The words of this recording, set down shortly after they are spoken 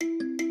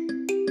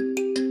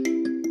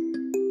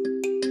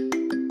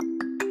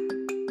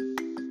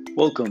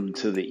Welcome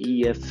to the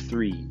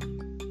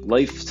EF3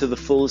 Life to the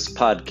Fullest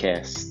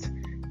podcast.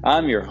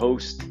 I'm your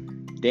host,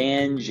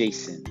 Dan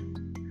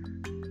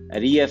Jason.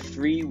 At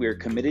EF3, we are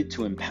committed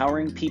to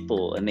empowering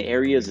people in the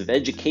areas of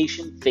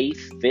education,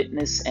 faith,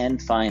 fitness,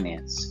 and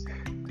finance.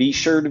 Be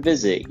sure to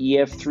visit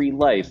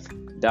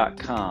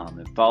ef3life.com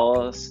and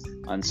follow us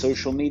on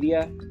social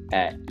media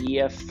at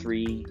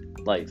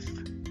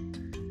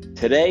EF3Life.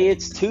 Today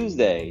it's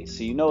Tuesday,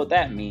 so you know what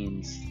that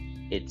means.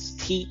 It's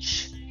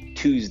Teach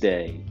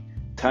Tuesday.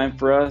 Time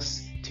for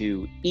us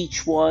to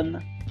each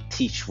one,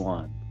 teach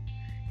one.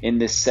 In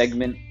this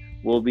segment,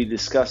 we'll be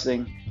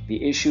discussing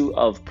the issue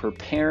of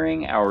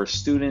preparing our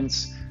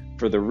students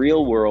for the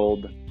real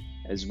world,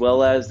 as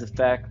well as the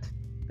fact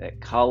that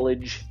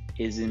college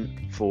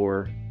isn't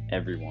for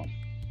everyone.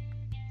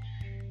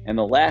 In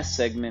the last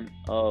segment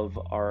of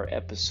our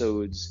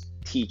episodes,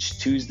 Teach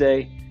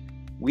Tuesday,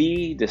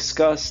 we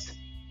discussed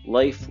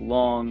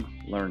lifelong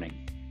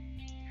learning.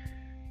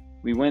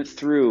 We went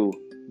through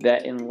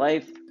that in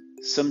life,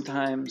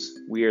 sometimes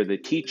we are the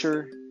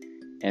teacher,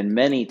 and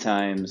many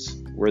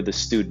times we're the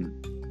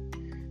student.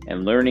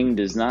 And learning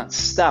does not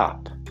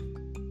stop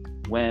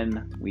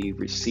when we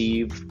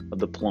receive a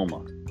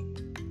diploma.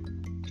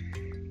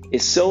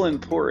 It's so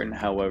important,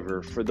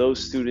 however, for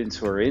those students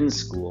who are in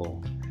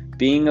school,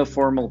 being a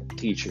formal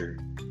teacher,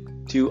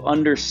 to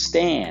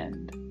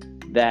understand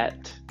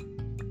that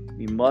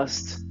we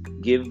must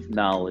give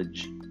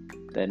knowledge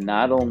that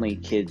not only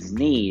kids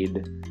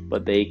need,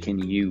 but they can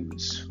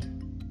use.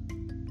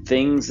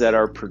 Things that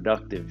are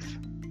productive.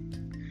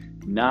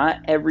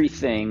 Not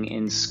everything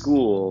in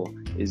school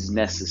is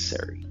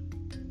necessary.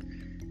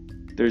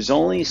 There's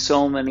only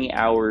so many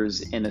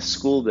hours in a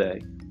school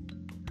day.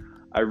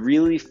 I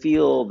really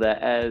feel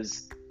that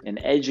as an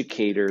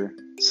educator,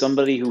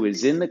 somebody who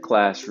is in the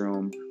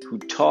classroom, who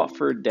taught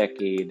for a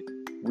decade,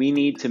 we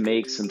need to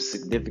make some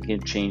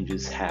significant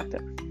changes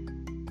happen.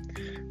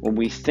 When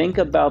we think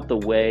about the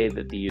way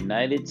that the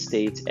United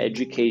States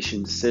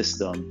education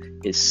system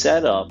is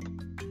set up,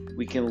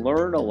 we can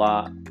learn a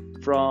lot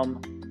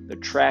from the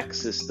track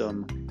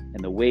system and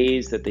the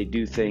ways that they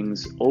do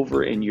things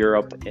over in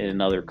Europe and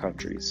in other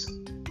countries.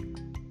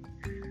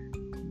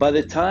 By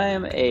the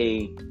time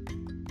a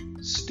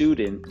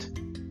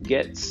student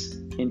gets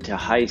into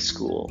high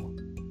school,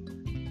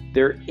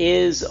 there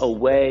is a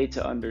way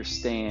to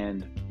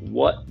understand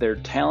what their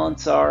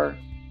talents are,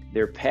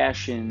 their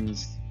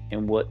passions,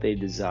 and what they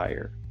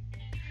desire.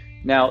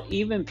 Now,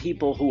 even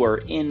people who are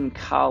in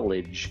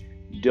college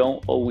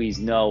don't always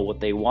know what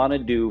they want to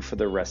do for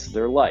the rest of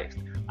their life.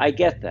 I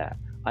get that.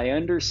 I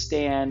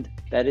understand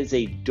that is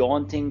a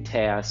daunting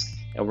task,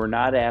 and we're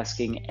not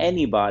asking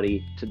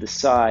anybody to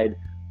decide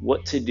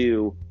what to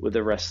do with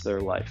the rest of their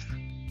life.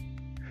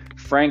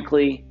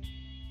 Frankly,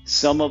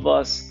 some of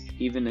us,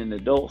 even in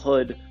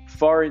adulthood,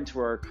 far into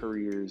our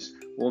careers,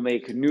 will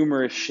make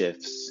numerous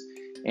shifts,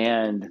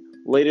 and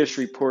latest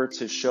reports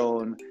have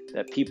shown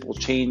that people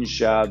change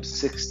jobs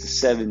 6 to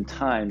 7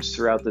 times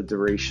throughout the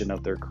duration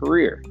of their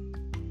career.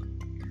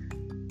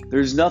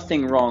 There's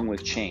nothing wrong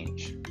with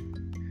change.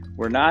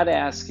 We're not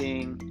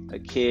asking a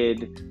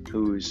kid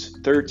who's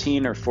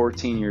 13 or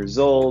 14 years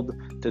old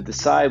to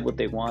decide what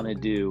they want to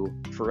do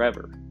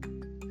forever.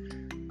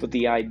 But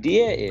the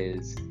idea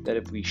is that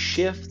if we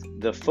shift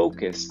the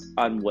focus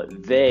on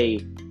what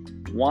they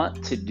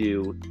want to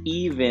do,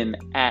 even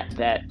at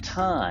that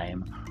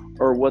time,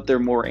 or what they're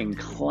more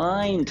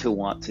inclined to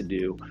want to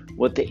do,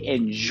 what they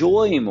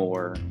enjoy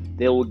more,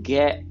 they will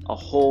get a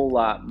whole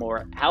lot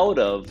more out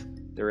of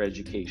their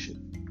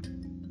education.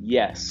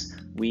 Yes,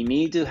 we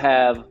need to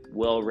have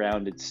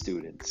well-rounded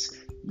students.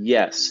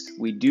 Yes,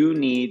 we do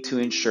need to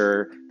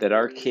ensure that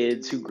our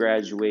kids who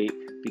graduate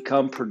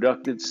become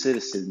productive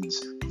citizens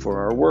for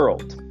our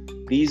world.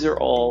 These are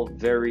all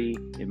very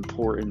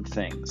important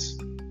things.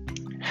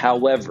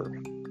 However,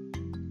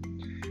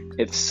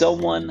 if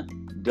someone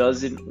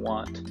doesn't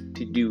want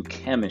to do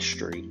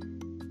chemistry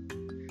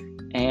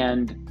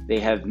and they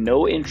have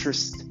no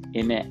interest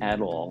in it at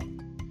all,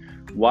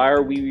 why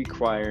are we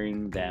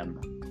requiring them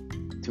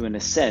to, in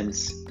a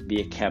sense, be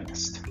a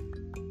chemist?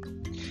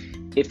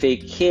 If a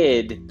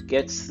kid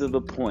gets to the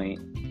point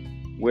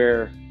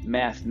where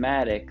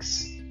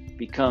mathematics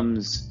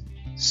becomes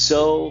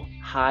so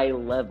high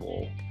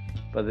level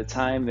by the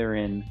time they're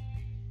in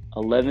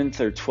 11th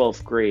or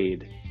 12th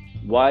grade,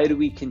 why do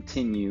we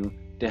continue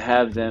to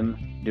have them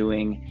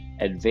doing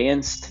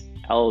advanced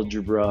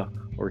algebra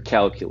or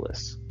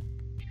calculus?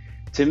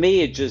 To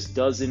me, it just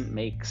doesn't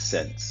make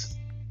sense.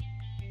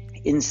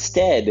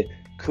 Instead,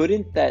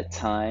 couldn't that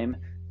time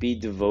be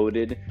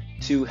devoted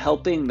to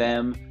helping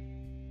them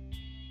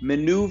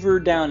maneuver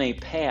down a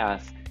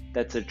path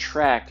that's a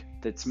track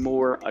that's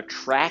more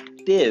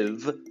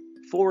attractive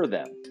for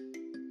them,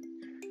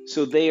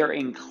 so they are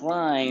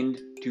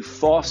inclined to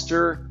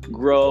foster,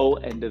 grow,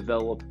 and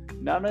develop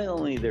not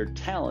only their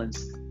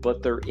talents,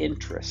 but their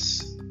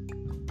interests?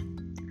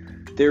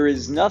 There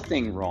is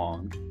nothing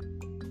wrong,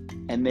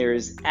 and there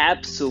is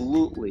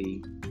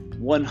absolutely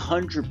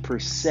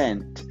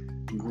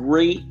 100%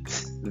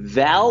 great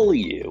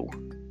value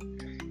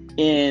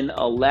in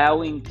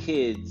allowing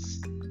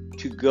kids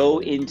to go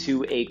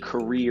into a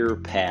career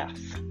path.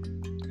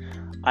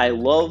 I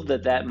love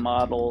that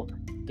model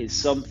is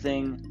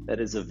something that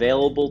is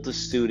available to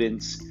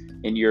students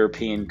in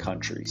European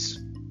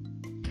countries.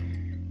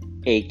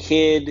 A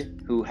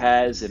kid who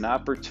has an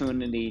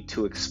opportunity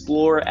to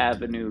explore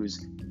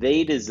avenues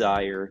they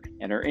desire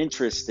and are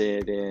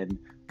interested in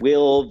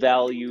will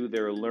value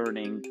their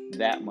learning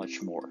that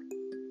much more.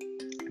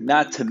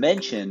 Not to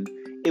mention,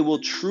 it will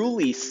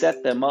truly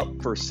set them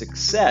up for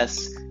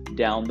success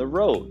down the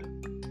road.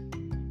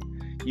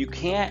 You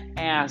can't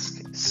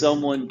ask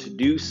someone to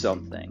do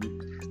something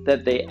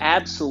that they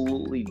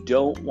absolutely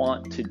don't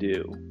want to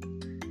do,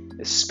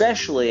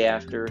 especially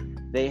after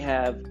they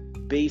have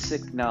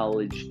basic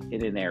knowledge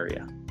in an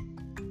area.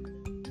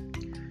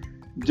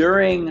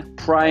 During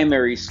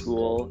primary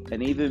school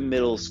and even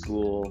middle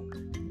school,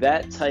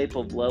 that type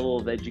of level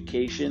of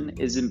education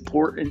is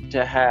important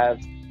to have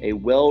a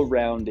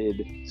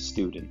well-rounded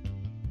student.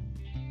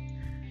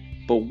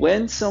 But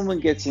when someone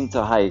gets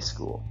into high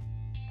school,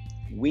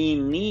 we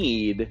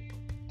need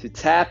to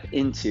tap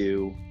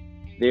into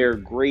their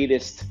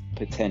greatest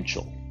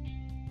potential.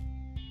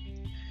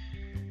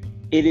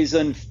 It is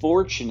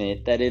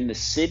unfortunate that in the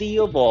city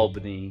of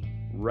Albany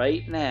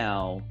right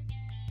now,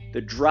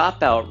 the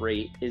dropout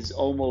rate is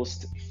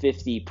almost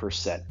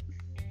 50%.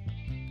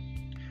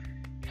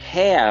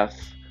 Half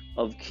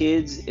of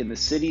kids in the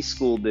city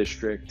school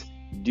district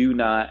do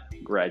not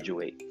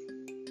graduate.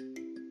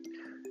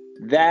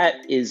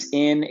 That is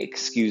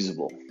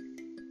inexcusable.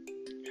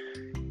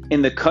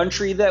 In the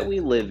country that we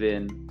live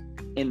in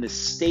the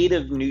state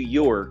of New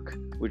York,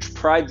 which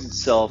prides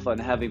itself on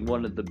having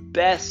one of the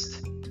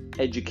best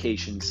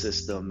education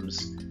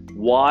systems,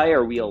 why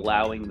are we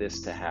allowing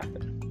this to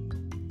happen?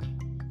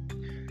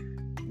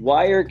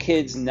 Why are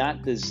kids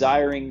not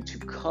desiring to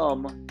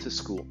come to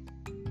school?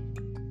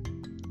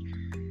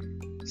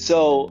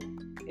 So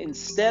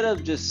instead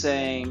of just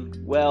saying,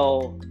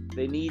 well,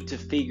 they need to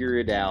figure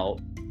it out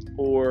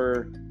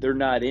or they're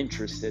not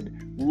interested,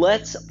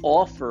 let's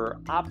offer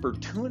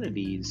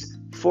opportunities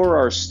for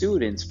our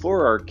students,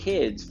 for our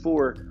kids,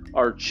 for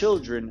our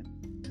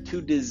children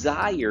to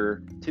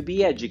desire to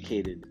be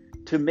educated,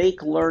 to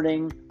make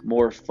learning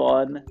more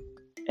fun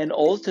and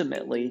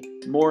ultimately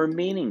more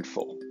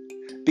meaningful.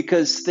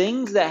 Because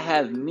things that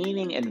have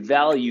meaning and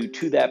value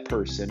to that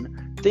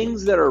person,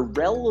 things that are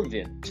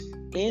relevant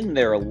in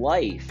their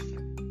life,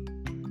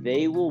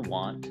 they will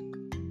want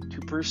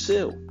to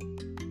pursue.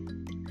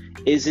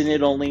 Isn't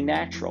it only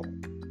natural?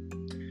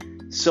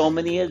 So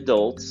many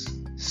adults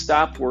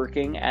stop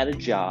working at a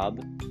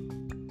job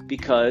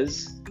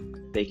because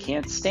they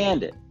can't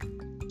stand it.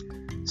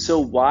 So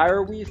why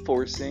are we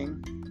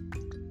forcing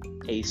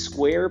a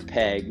square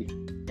peg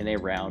in a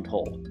round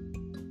hole?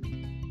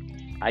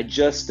 I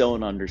just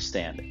don't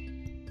understand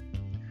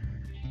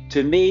it.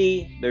 To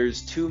me,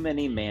 there's too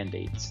many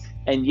mandates.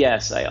 And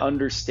yes, I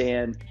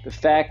understand the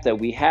fact that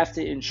we have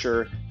to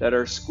ensure that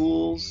our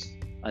schools,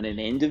 on an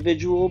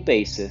individual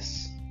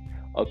basis,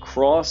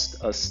 across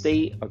a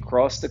state,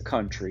 across the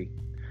country,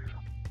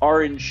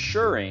 are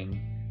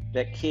ensuring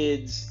that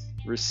kids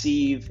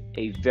receive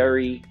a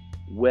very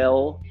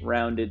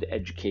well-rounded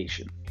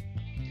education.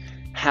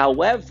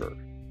 However,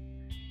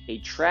 a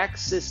track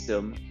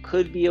system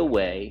could be a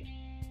way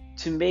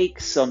to make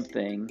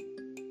something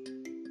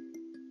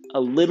a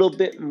little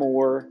bit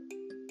more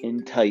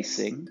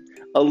enticing,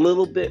 a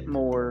little bit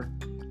more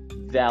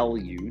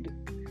valued,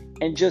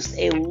 and just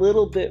a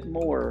little bit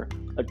more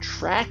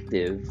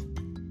attractive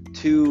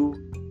to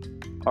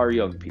our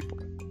young people.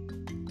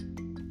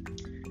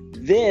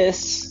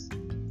 This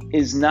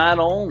is not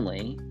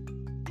only,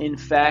 in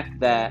fact,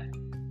 that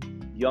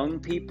young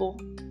people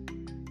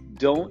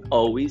don't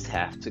always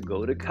have to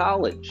go to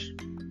college.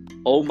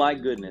 Oh my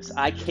goodness,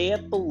 I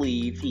can't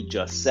believe he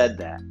just said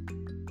that.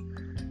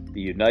 The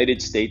United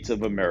States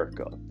of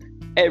America.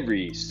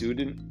 Every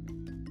student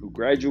who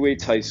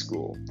graduates high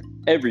school,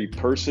 every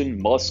person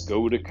must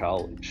go to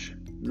college.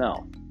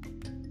 No,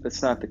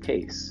 that's not the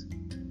case.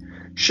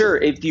 Sure,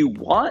 if you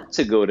want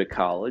to go to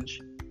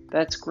college,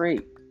 that's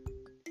great.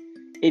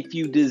 If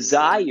you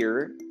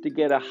desire to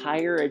get a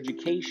higher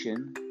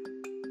education,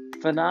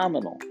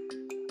 phenomenal.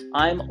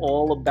 I'm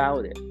all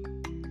about it.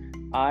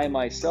 I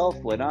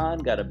myself went on,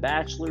 got a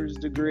bachelor's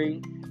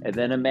degree, and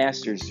then a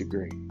master's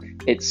degree.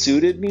 It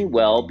suited me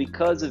well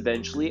because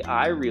eventually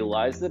I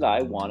realized that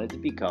I wanted to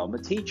become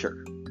a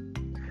teacher.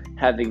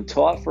 Having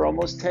taught for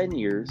almost 10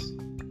 years,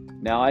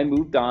 now I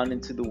moved on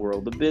into the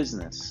world of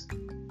business.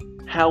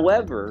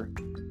 However,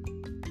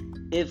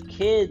 if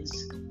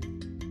kids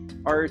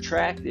are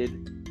attracted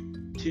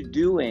to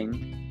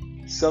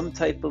doing some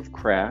type of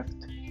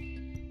craft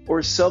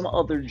or some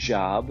other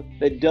job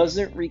that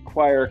doesn't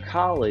require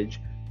college,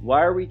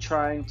 why are we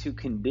trying to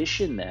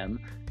condition them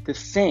to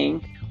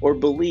think or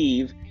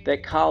believe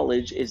that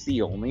college is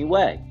the only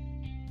way?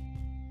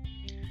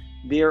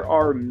 There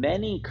are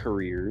many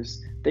careers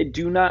that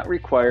do not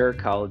require a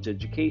college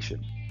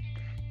education.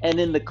 And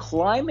in the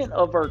climate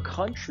of our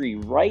country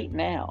right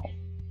now,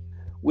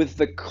 with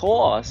the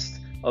cost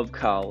of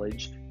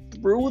college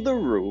through the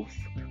roof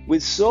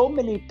with so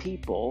many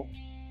people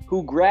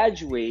who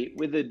graduate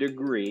with a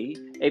degree,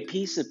 a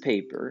piece of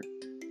paper,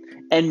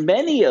 and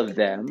many of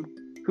them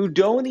who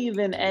don't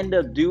even end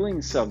up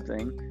doing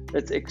something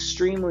that's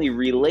extremely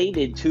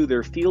related to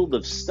their field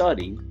of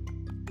study,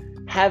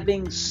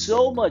 having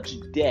so much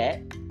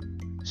debt,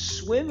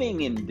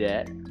 swimming in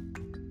debt,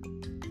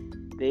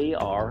 they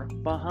are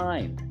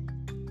behind.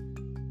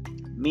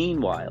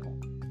 Meanwhile,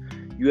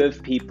 you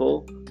have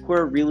people who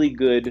are really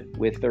good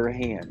with their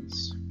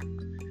hands.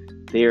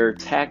 They are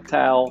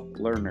tactile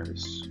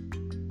learners.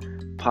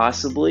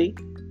 Possibly,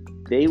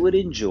 they would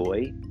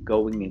enjoy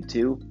going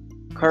into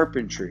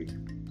carpentry,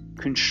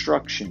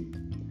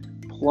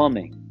 construction,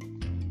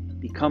 plumbing,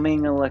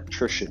 becoming an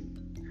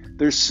electrician.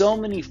 There's so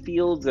many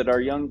fields that our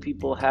young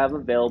people have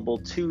available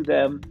to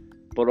them,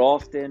 but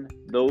often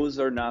those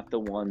are not the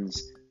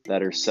ones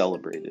that are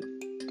celebrated.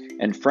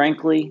 And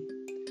frankly,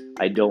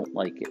 I don't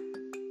like it.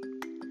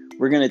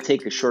 We're going to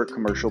take a short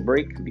commercial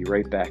break and be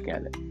right back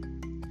at it.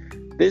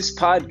 This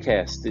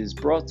podcast is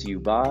brought to you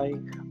by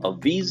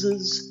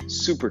Aviza's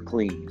Super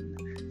Clean,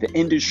 the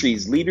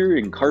industry's leader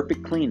in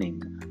carpet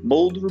cleaning,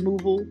 mold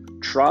removal,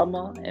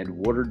 trauma, and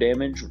water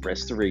damage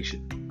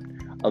restoration.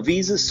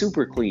 Aviza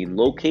Super Clean,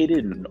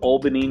 located in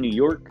Albany, New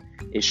York,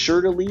 is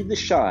sure to leave the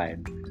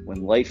shine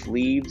when life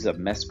leaves a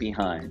mess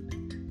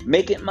behind.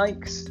 Make it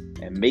Mike's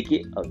and make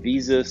it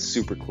Aviza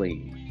Super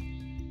Clean.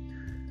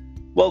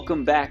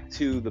 Welcome back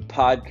to the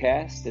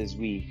podcast as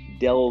we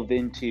delve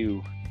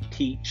into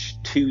Teach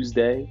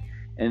Tuesday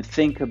and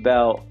think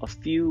about a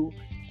few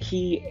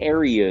key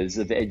areas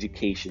of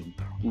education,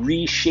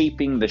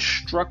 reshaping the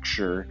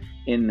structure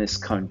in this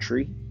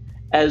country,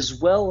 as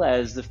well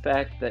as the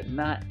fact that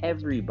not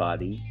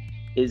everybody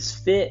is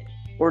fit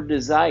or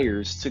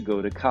desires to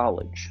go to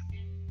college.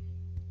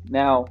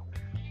 Now,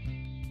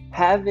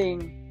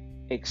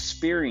 having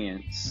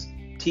experience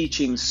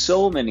teaching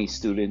so many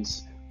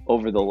students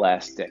over the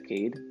last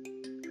decade,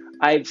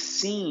 I've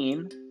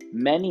seen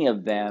many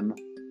of them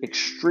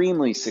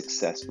extremely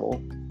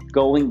successful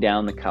going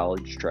down the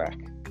college track.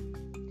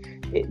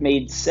 It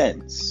made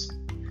sense.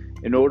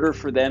 In order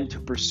for them to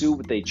pursue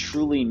what they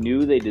truly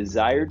knew they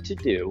desired to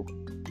do,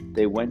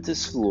 they went to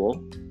school,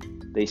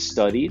 they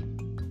studied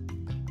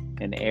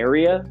an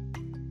area,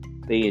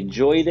 they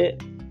enjoyed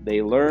it,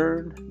 they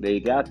learned, they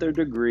got their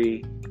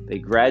degree, they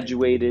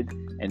graduated,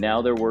 and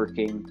now they're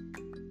working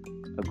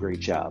a great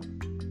job.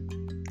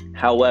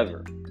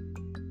 However,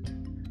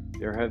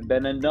 there have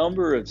been a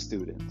number of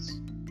students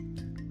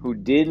who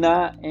did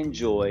not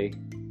enjoy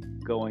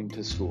going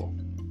to school.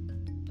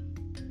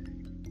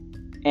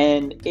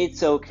 And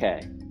it's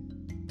okay.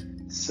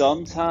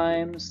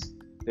 Sometimes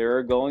there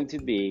are going to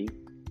be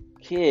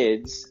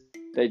kids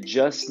that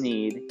just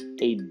need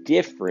a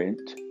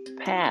different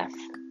path.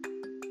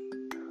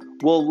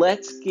 Well,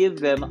 let's give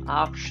them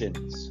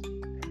options.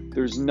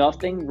 There's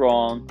nothing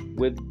wrong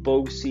with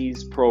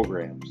BOCES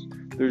programs.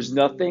 There's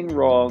nothing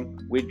wrong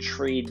with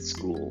trade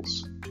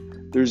schools.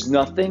 There's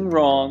nothing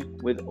wrong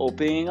with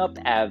opening up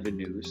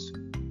avenues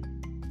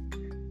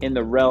in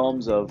the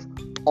realms of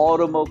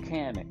auto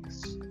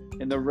mechanics,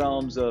 in the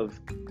realms of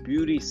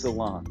beauty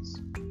salons,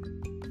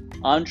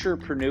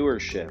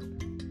 entrepreneurship.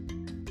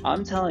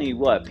 I'm telling you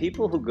what,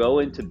 people who go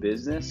into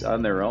business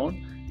on their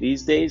own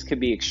these days can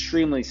be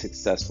extremely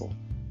successful.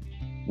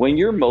 When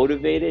you're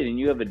motivated and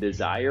you have a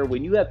desire,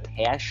 when you have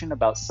passion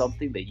about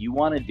something that you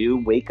want to do,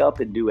 wake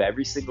up and do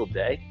every single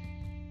day,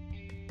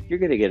 you're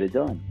going to get it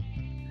done.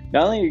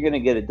 Not only are you going to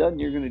get it done,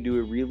 you're going to do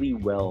it really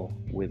well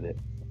with it.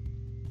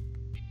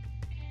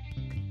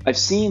 I've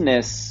seen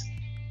this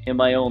in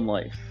my own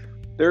life.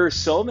 There are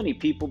so many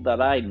people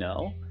that I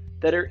know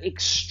that are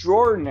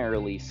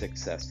extraordinarily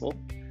successful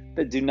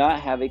that do not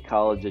have a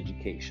college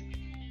education.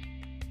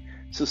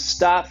 So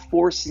stop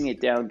forcing it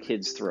down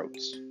kids'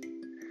 throats.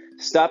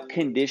 Stop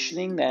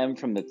conditioning them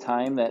from the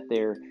time that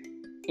they're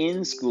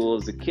in school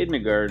as a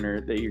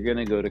kindergartner that you're going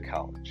to go to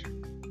college.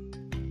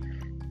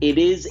 It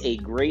is a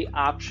great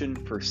option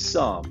for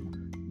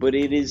some, but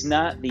it is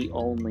not the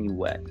only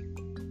way.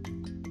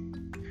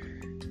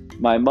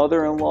 My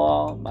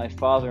mother-in-law, my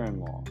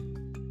father-in-law,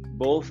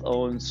 both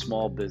own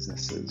small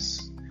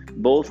businesses.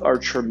 Both are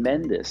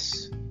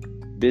tremendous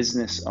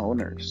business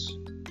owners.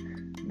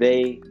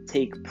 They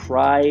take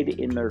pride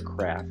in their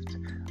craft.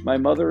 My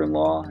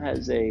mother-in-law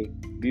has a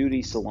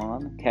beauty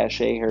salon,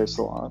 Cachet Hair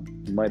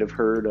Salon. You might have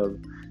heard of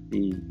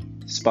the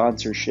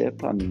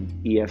sponsorship on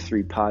the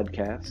EF3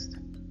 podcast,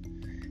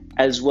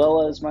 as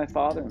well as my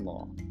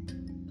father-in-law,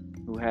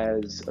 who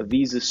has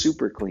Aviza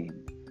Super Clean,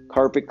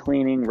 carpet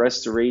cleaning,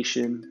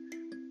 restoration,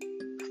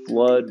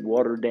 flood,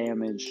 water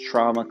damage,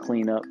 trauma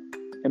cleanup.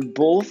 And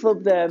both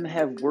of them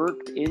have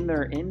worked in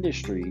their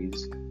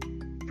industries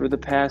for the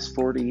past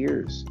 40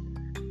 years.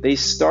 They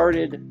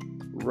started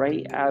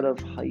right out of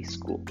high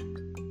school.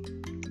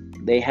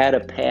 They had a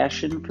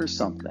passion for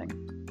something.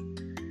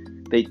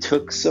 They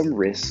took some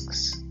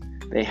risks.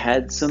 They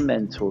had some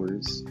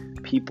mentors,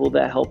 people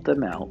that helped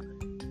them out,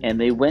 and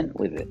they went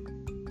with it.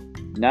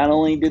 Not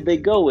only did they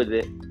go with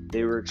it,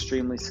 they were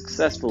extremely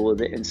successful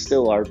with it and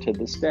still are to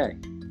this day.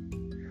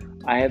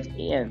 I have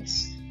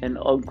aunts and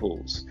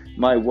uncles,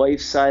 my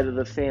wife's side of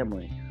the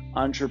family,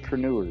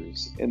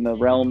 entrepreneurs in the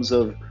realms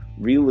of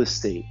real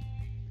estate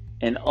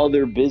and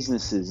other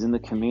businesses in the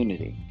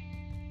community.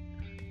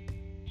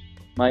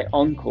 My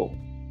uncle,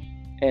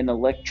 an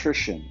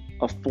electrician,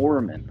 a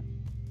foreman,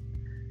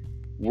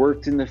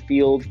 worked in the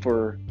field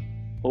for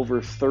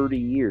over 30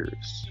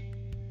 years.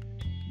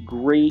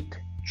 Great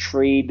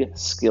trade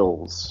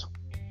skills.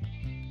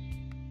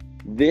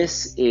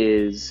 This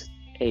is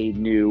a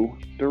new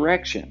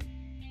direction.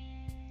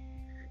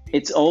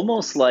 It's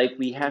almost like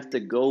we have to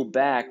go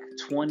back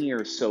 20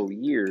 or so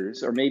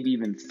years, or maybe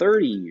even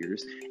 30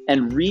 years,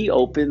 and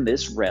reopen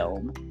this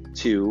realm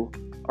to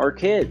our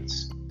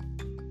kids.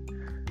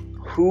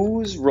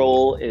 Whose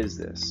role is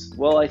this?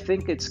 Well, I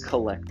think it's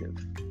collective.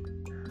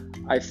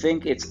 I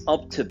think it's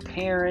up to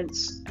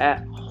parents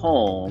at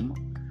home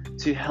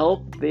to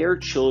help their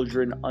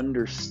children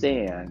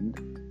understand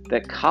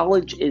that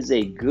college is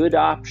a good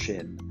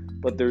option,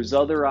 but there's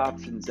other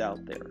options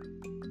out there.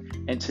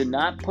 And to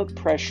not put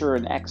pressure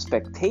and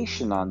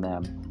expectation on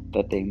them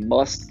that they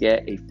must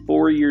get a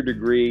 4-year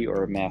degree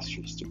or a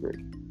master's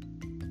degree.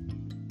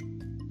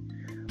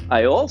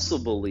 I also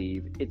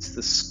believe it's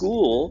the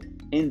school,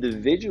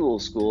 individual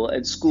school,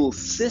 and school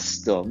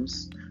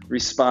systems'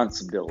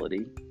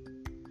 responsibility,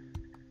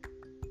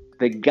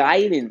 the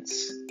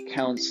guidance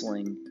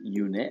counseling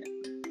unit,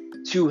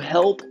 to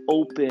help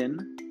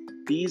open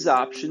these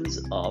options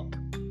up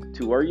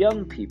to our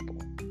young people.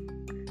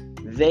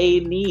 They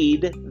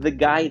need the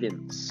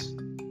guidance.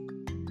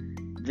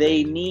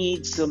 They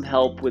need some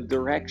help with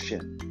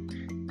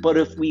direction. But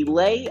if we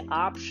lay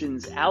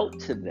options out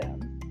to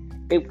them,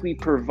 if we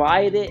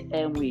provide it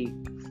and we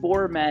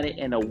format it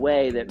in a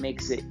way that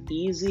makes it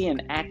easy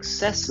and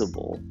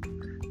accessible,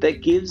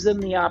 that gives them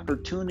the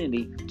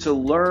opportunity to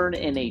learn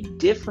in a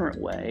different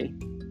way,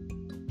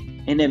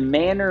 in a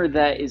manner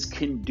that is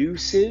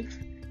conducive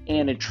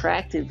and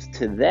attractive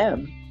to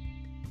them,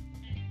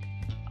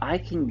 I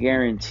can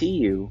guarantee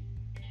you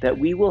that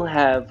we will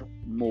have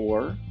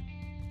more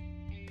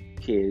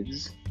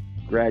kids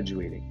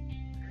graduating.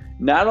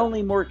 Not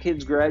only more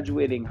kids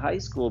graduating high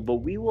school, but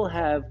we will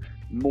have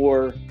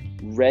more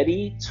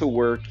ready to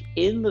work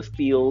in the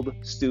field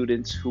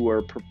students who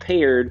are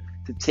prepared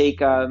to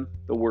take on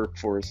the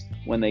workforce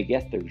when they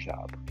get their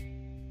job.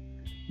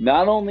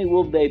 Not only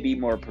will they be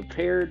more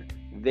prepared,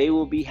 they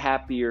will be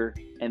happier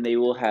and they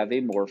will have a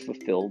more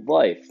fulfilled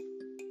life.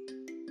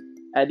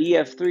 At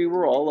EF3,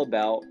 we're all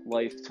about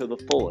life to the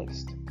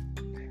fullest.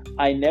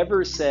 I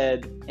never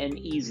said an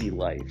easy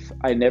life.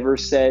 I never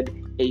said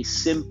a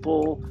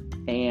simple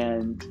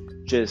and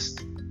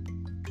just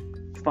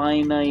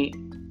finite,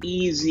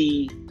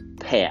 easy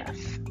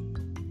path.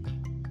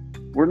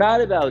 We're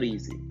not about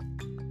easy.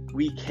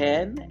 We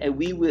can and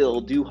we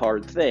will do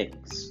hard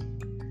things.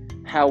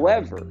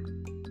 However,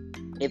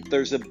 if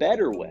there's a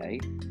better way,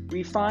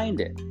 we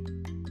find it.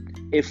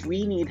 If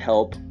we need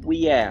help,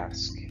 we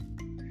ask.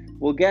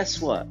 Well,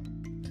 guess what?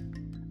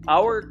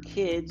 Our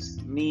kids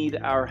need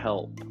our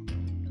help.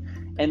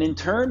 And in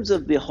terms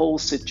of the whole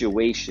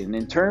situation,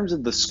 in terms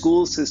of the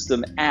school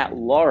system at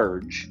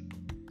large,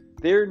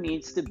 there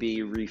needs to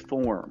be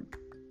reform.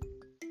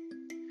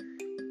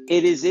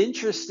 It is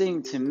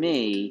interesting to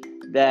me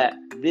that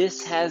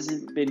this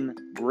hasn't been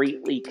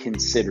greatly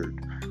considered.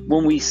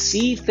 When we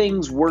see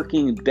things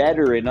working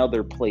better in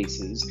other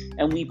places,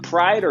 and we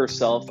pride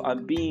ourselves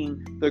on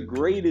being the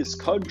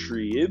greatest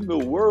country in the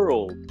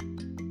world,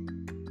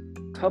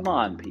 come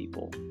on,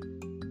 people.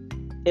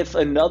 If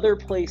another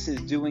place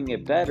is doing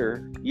it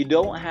better, you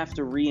don't have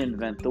to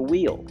reinvent the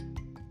wheel.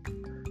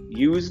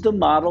 Use the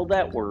model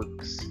that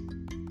works,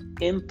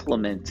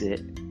 implement it,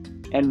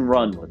 and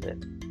run with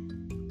it.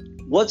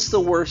 What's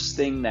the worst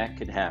thing that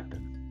could happen?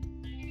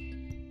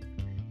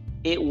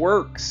 It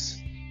works.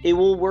 It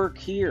will work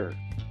here.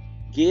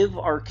 Give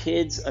our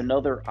kids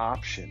another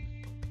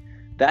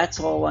option. That's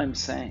all I'm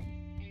saying.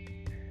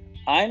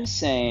 I'm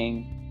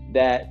saying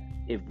that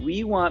if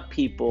we want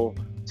people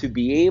to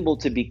be able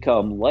to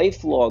become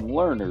lifelong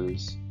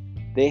learners,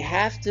 they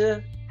have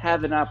to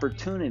have an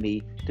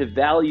opportunity to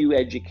value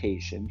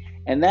education,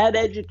 and that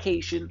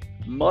education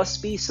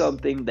must be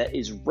something that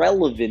is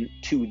relevant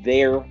to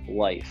their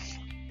life.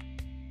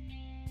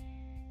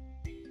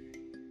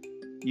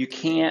 You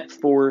can't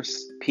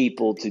force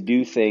people to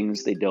do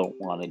things they don't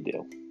want to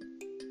do.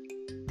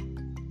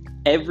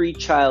 Every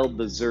child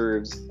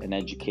deserves an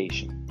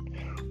education.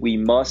 We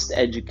must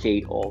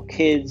educate all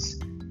kids,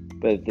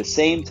 but at the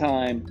same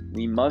time,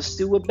 we must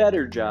do a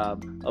better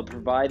job of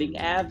providing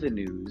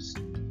avenues,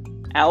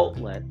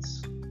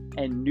 outlets,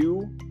 and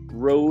new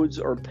roads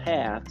or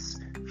paths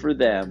for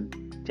them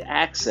to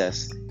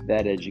access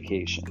that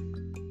education.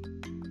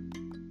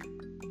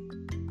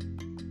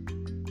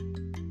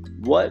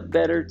 What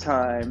better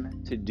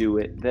time to do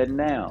it than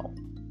now?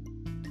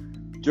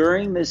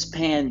 During this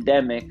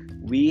pandemic,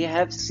 we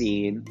have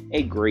seen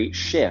a great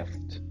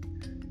shift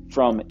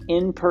from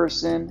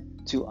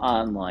in-person to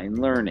online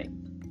learning.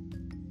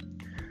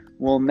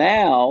 Well,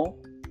 now,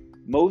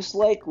 most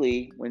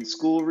likely when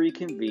school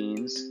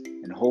reconvenes,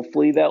 and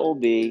hopefully that will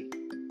be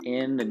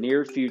in the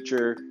near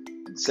future,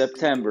 in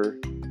September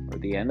or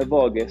the end of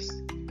August,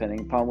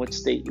 depending upon which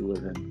state you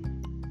live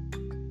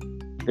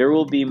in, there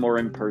will be more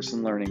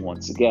in-person learning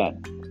once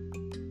again.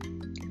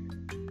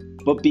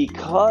 But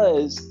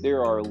because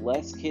there are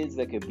less kids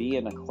that could be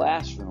in a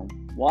classroom,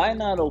 why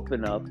not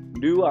open up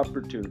new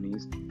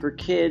opportunities for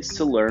kids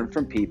to learn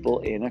from people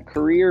in a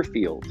career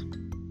field?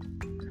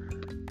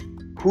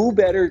 Who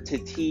better to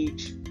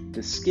teach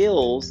the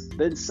skills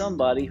than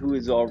somebody who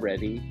is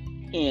already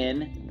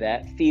in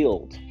that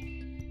field?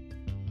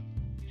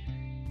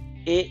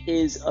 It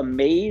is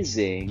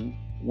amazing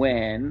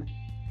when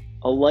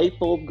a light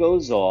bulb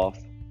goes off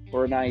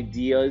or an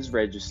idea is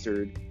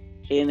registered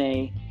in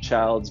a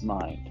child's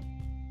mind.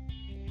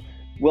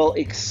 Well,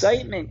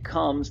 excitement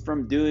comes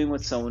from doing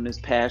what someone is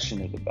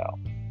passionate about.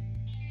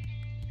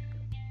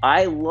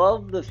 I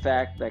love the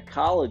fact that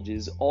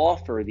colleges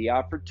offer the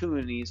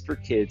opportunities for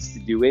kids to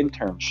do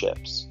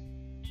internships.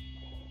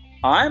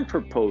 I'm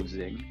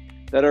proposing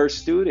that our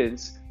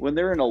students, when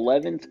they're in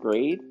 11th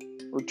grade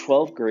or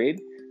 12th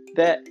grade,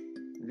 that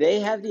they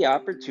have the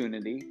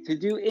opportunity to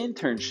do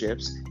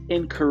internships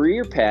in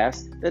career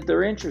paths that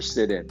they're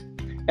interested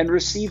in and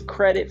receive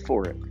credit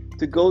for it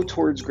to go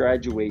towards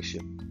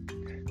graduation.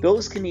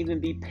 Those can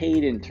even be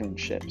paid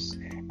internships,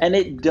 and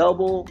it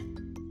double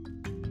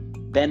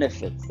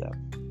benefits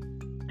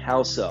them.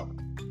 How so?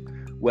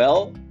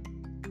 Well,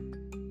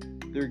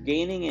 they're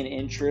gaining an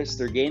interest,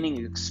 they're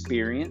gaining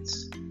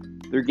experience,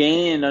 they're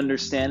gaining an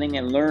understanding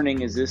and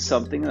learning, is this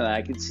something that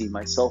I could see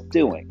myself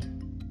doing?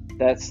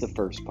 That's the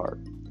first part.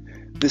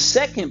 The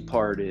second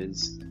part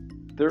is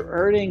they're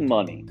earning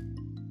money.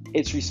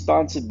 It's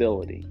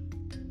responsibility.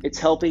 It's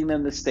helping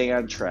them to stay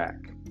on track.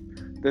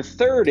 The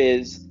third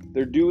is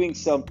they're doing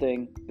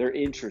something they're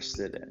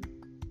interested in.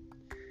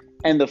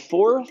 And the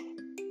fourth,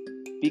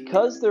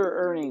 because they're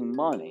earning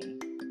money,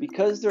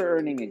 because they're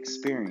earning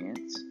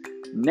experience,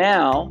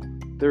 now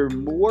they're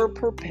more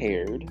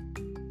prepared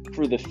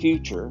for the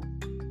future,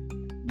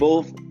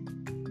 both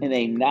in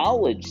a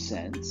knowledge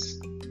sense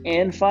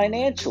and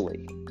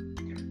financially.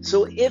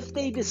 So if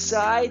they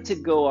decide to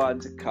go on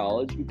to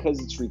college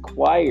because it's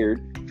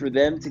required for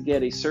them to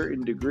get a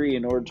certain degree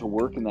in order to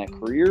work in that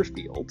career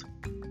field,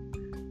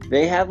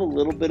 they have a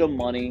little bit of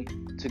money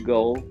to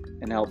go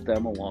and help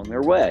them along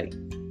their way.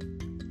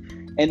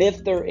 And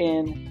if they're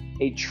in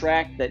a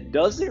track that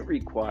doesn't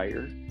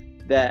require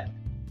that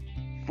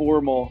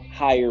formal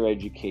higher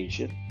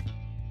education,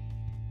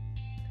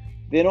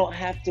 they don't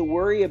have to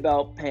worry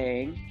about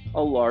paying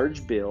a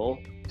large bill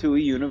to a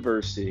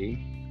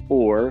university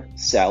or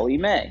Sallie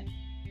Mae.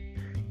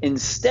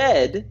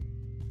 Instead,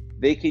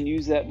 they can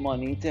use that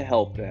money to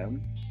help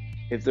them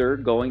if they're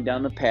going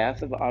down the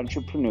path of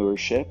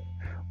entrepreneurship,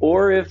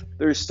 or if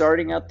they're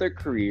starting out their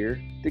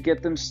career, to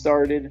get them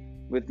started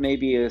with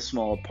maybe a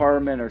small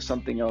apartment or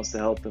something else to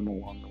help them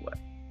along the way.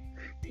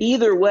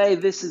 Either way,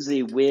 this is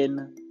a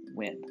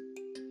win-win.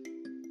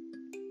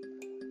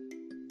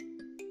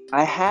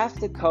 I have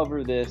to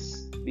cover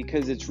this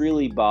because it's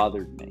really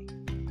bothered me.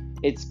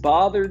 It's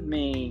bothered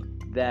me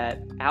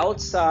that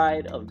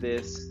outside of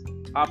this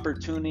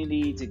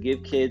opportunity to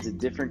give kids a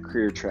different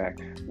career track,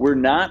 we're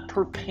not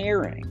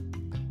preparing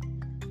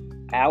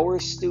our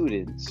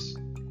students,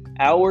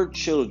 our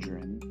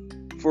children,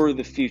 for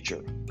the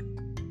future.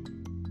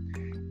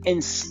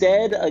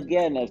 Instead,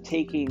 again, of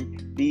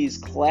taking these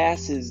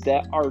classes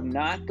that are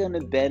not going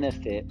to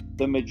benefit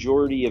the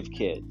majority of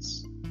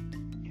kids.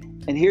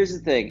 And here's the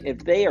thing, if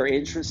they are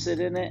interested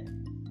in it,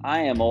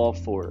 I am all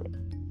for it.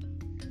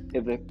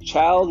 If a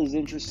child is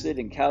interested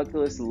in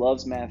calculus and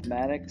loves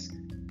mathematics,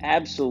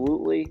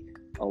 absolutely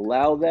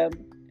allow them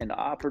an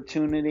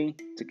opportunity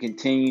to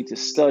continue to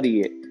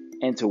study it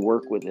and to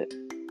work with it.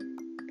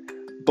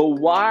 But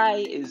why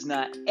is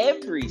not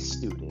every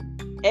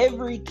student,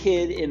 every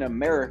kid in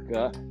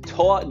America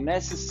taught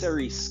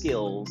necessary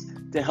skills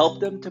to help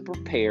them to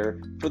prepare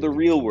for the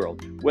real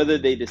world, whether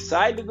they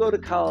decide to go to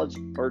college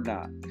or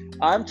not?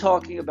 I'm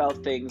talking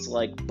about things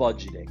like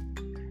budgeting,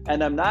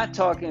 and I'm not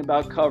talking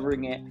about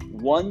covering it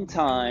one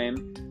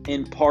time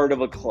in part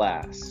of a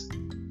class.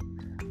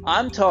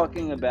 I'm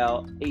talking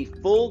about a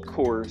full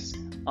course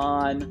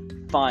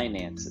on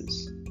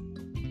finances.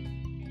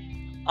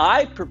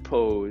 I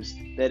propose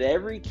that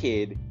every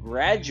kid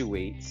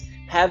graduates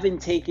having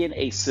taken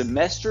a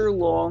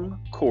semester-long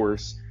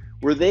course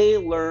where they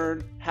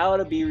learn how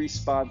to be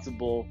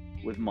responsible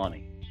with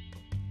money.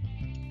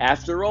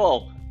 After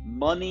all,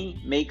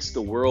 money makes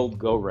the world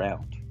go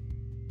round.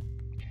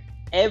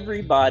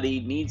 Everybody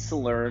needs to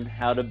learn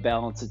how to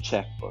balance a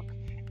checkbook.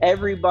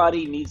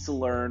 Everybody needs to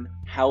learn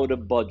how to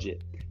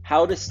budget,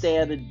 how to stay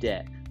out of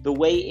debt, the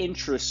way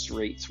interest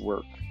rates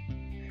work,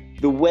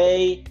 the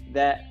way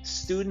that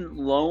student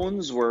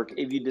loans work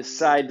if you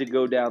decide to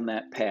go down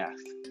that path,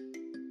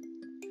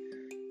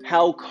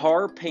 how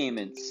car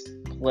payments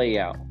play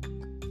out,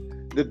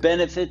 the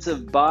benefits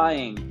of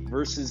buying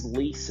versus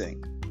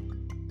leasing,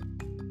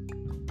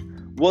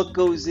 what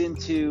goes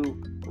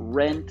into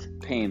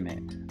rent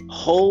payment,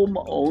 home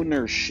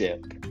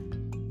ownership,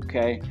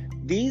 okay?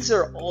 These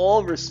are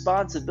all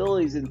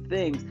responsibilities and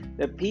things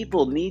that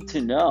people need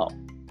to know.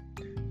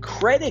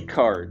 Credit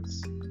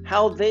cards,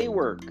 how they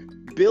work,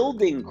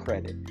 building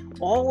credit.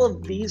 All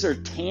of these are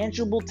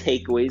tangible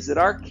takeaways that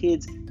our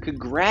kids could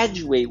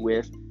graduate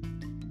with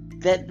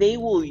that they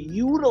will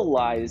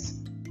utilize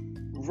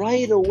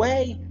right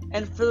away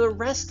and for the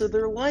rest of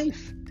their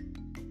life.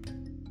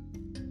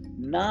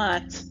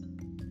 Not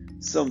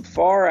some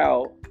far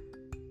out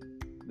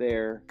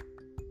there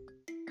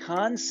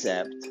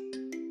concept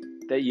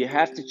that you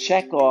have to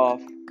check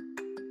off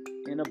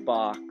in a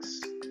box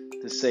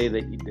to say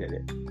that you did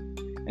it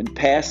and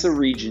pass a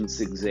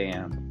Regents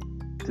exam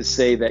to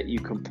say that you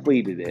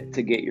completed it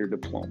to get your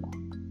diploma.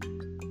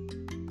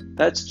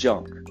 That's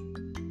junk.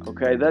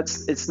 Okay,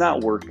 it's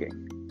not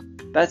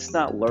working. That's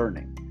not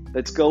learning.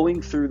 That's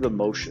going through the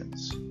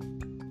motions.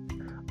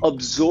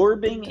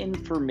 Absorbing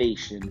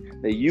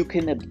information that you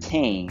can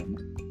obtain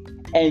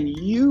and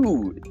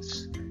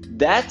use.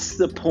 That's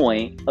the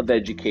point of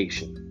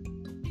education.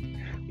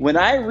 When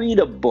I read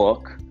a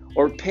book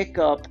or pick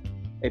up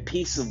a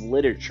piece of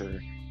literature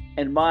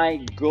and my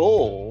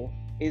goal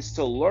is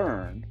to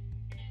learn,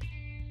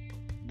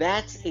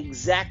 that's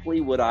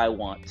exactly what I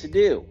want to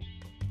do.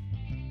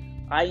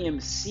 I am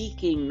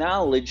seeking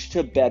knowledge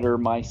to better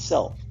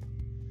myself.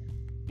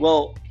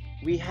 Well,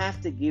 we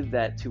have to give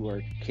that to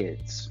our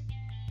kids.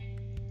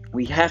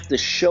 We have to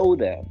show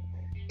them,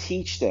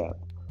 teach them,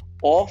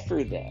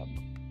 offer them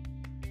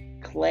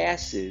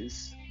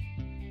classes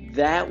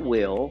that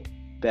will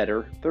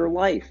better their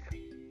life.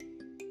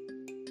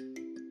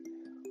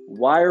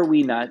 Why are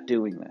we not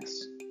doing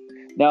this?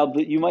 Now,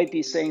 you might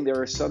be saying there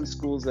are some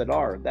schools that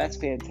are. That's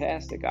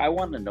fantastic. I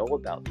want to know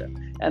about them.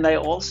 And I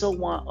also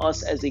want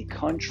us as a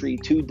country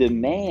to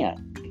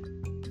demand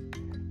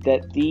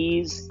that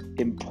these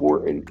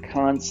important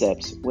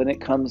concepts when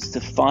it comes to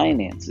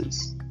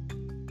finances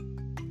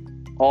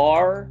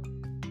are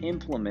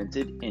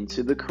implemented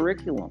into the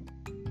curriculum.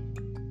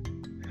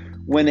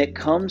 When it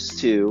comes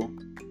to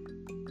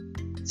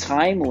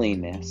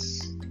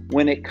timeliness,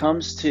 when it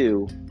comes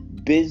to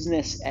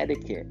business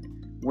etiquette,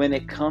 when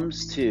it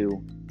comes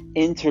to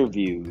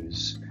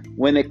interviews,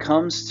 when it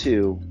comes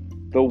to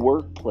the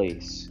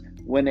workplace,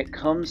 when it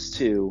comes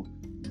to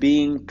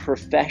being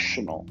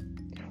professional,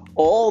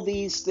 all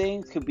these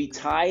things could be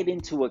tied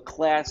into a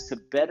class to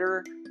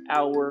better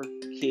our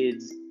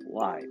kids'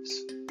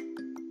 lives.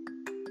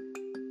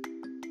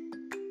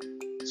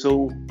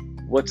 So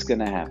what's going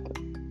to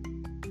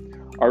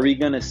happen? Are we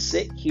going to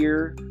sit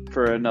here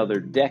for another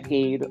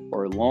decade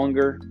or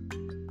longer,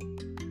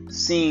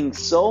 seeing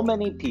so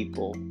many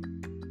people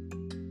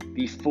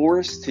be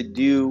forced to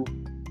do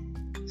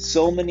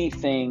so many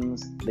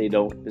things they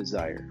don't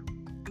desire?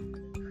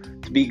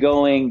 To be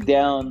going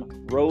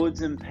down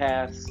roads and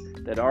paths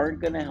that aren't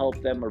going to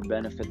help them or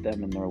benefit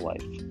them in their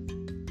life.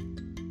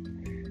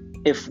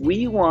 If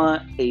we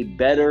want a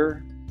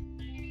better,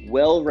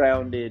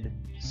 well-rounded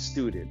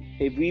student,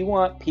 if we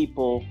want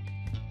people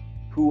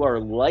who are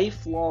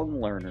lifelong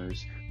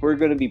learners, who are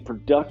going to be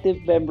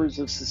productive members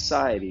of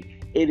society,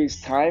 it is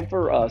time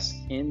for us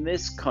in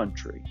this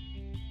country,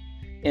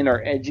 in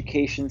our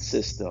education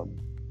system,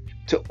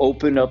 to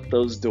open up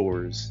those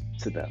doors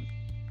to them.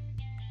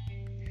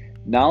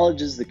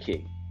 Knowledge is the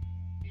key.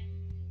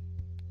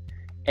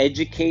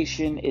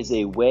 Education is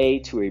a way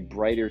to a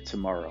brighter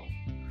tomorrow.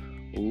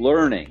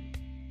 Learning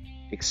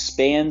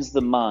expands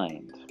the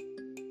mind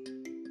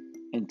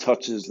and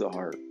touches the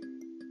heart.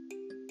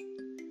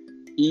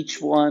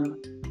 Each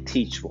one,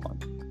 teach one.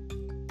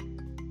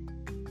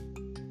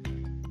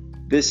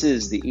 This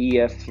is the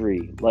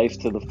EF3 Life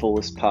to the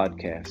Fullest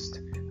podcast.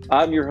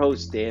 I'm your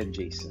host, Dan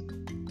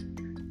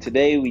Jason.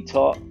 Today we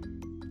talk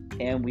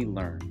and we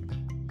learn.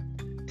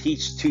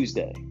 Teach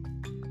Tuesday.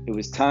 It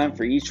was time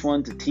for each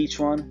one to teach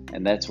one,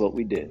 and that's what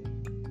we did.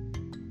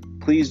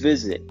 Please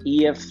visit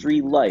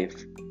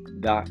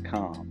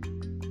ef3life.com.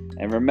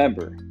 And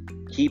remember,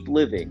 keep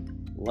living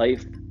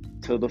life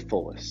to the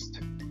fullest.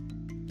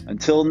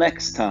 Until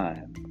next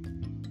time,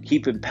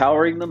 keep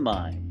empowering the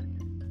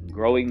mind,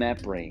 growing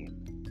that brain.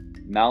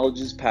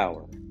 Knowledge is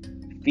power.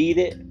 Feed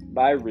it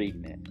by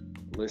reading it.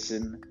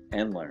 Listen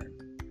and learn.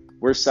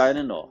 We're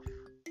signing off.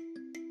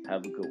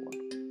 Have a good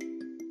one.